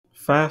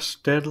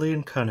Fast, deadly,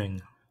 and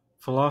cunning,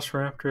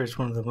 Velociraptor is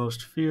one of the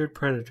most feared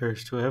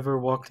predators to ever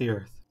walk the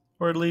earth.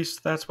 Or at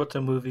least that's what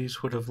the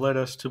movies would have led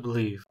us to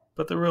believe.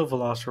 But the real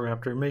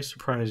Velociraptor may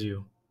surprise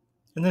you.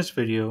 In this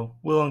video,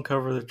 we'll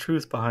uncover the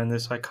truth behind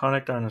this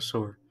iconic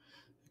dinosaur,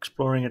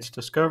 exploring its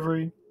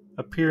discovery,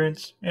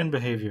 appearance, and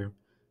behavior,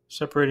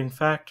 separating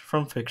fact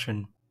from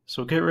fiction.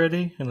 So get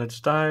ready and let's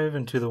dive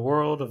into the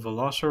world of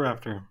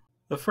Velociraptor.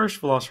 The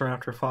first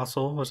Velociraptor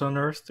fossil was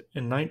unearthed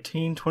in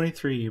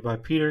 1923 by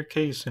Peter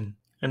Kaysen,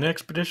 an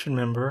expedition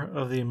member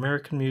of the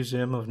American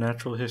Museum of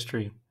Natural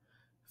History.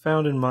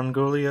 Found in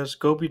Mongolia's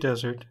Gobi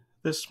Desert,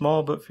 this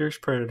small but fierce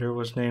predator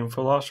was named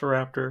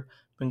Velociraptor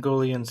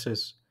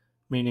mongoliensis,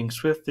 meaning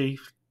swift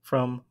thief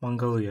from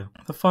Mongolia.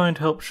 The find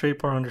helped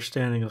shape our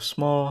understanding of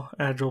small,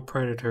 agile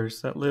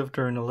predators that lived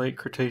during the Late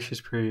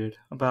Cretaceous period,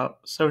 about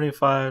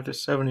 75 to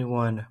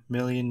 71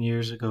 million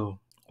years ago.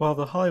 While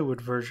the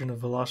Hollywood version of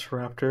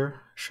Velociraptor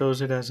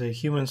shows it as a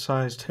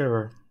human-sized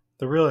terror,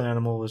 the real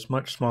animal was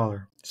much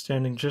smaller,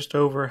 standing just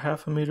over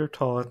half a meter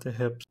tall at the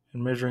hips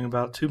and measuring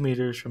about 2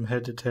 meters from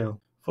head to tail.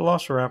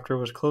 Velociraptor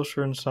was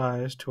closer in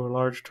size to a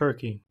large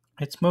turkey.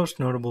 Its most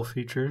notable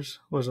features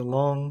was a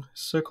long,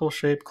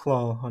 sickle-shaped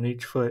claw on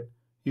each foot,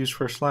 used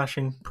for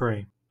slashing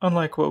prey.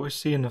 Unlike what we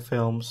see in the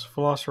films,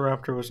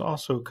 Velociraptor was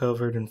also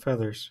covered in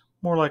feathers,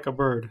 more like a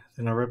bird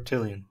than a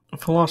reptilian.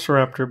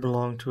 Velociraptor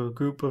belonged to a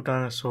group of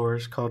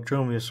dinosaurs called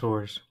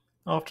dromaeosaurs,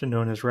 often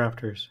known as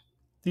raptors.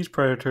 These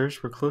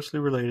predators were closely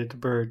related to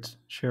birds,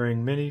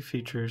 sharing many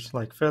features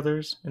like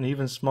feathers and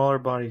even smaller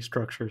body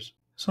structures.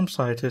 Some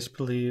scientists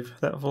believe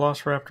that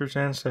Velociraptor's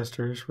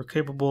ancestors were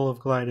capable of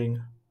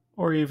gliding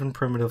or even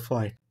primitive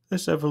flight.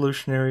 This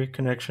evolutionary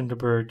connection to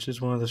birds is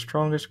one of the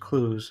strongest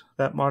clues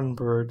that modern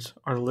birds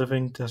are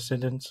living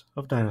descendants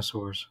of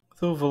dinosaurs.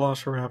 Though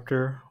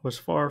Velociraptor was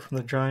far from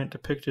the giant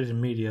depicted in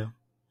media,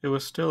 it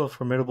was still a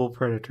formidable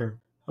predator.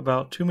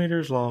 About 2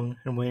 meters long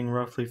and weighing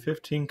roughly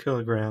 15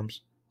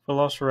 kilograms,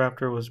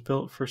 Velociraptor was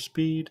built for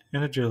speed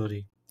and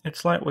agility.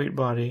 Its lightweight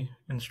body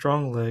and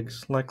strong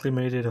legs likely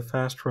made it a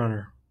fast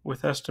runner,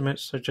 with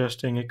estimates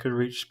suggesting it could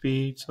reach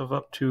speeds of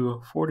up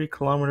to 40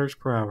 kilometers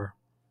per hour.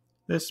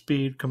 This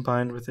speed,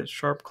 combined with its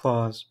sharp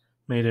claws,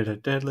 made it a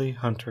deadly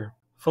hunter.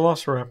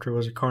 Velociraptor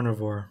was a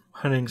carnivore,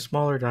 hunting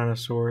smaller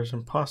dinosaurs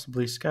and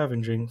possibly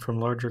scavenging from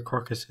larger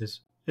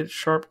carcasses. Its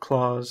sharp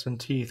claws and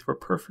teeth were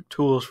perfect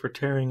tools for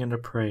tearing into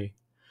prey.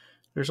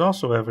 There's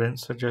also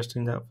evidence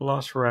suggesting that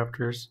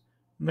Velociraptors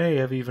may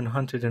have even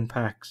hunted in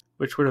packs,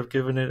 which would have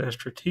given it a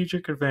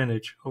strategic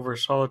advantage over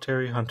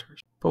solitary hunters.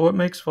 But what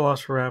makes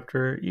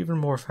Velociraptor even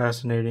more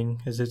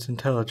fascinating is its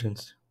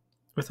intelligence.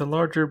 With a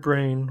larger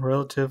brain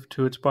relative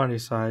to its body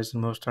size than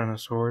most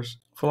dinosaurs,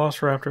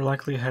 Velociraptor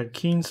likely had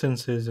keen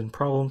senses and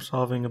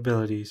problem-solving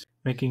abilities,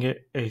 making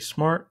it a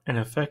smart and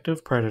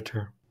effective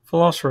predator.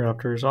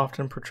 Velociraptor is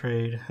often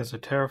portrayed as a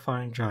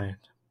terrifying giant,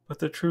 but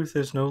the truth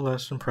is no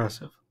less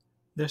impressive.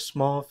 This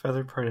small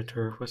feathered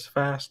predator was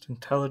fast,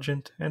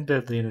 intelligent, and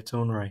deadly in its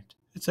own right.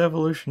 Its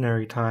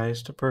evolutionary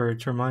ties to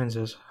birds reminds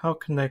us how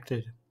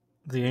connected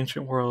the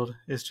ancient world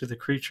is to the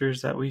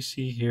creatures that we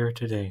see here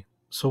today.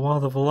 So while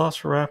the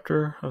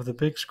Velociraptor of the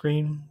big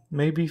screen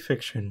may be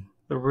fiction,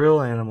 the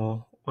real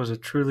animal was a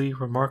truly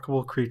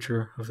remarkable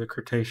creature of the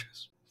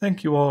Cretaceous.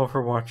 Thank you all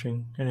for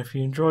watching, and if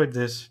you enjoyed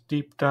this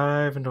deep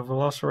dive into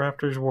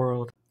Velociraptor's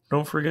world,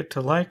 don't forget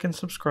to like and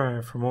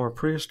subscribe for more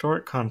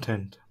prehistoric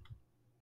content.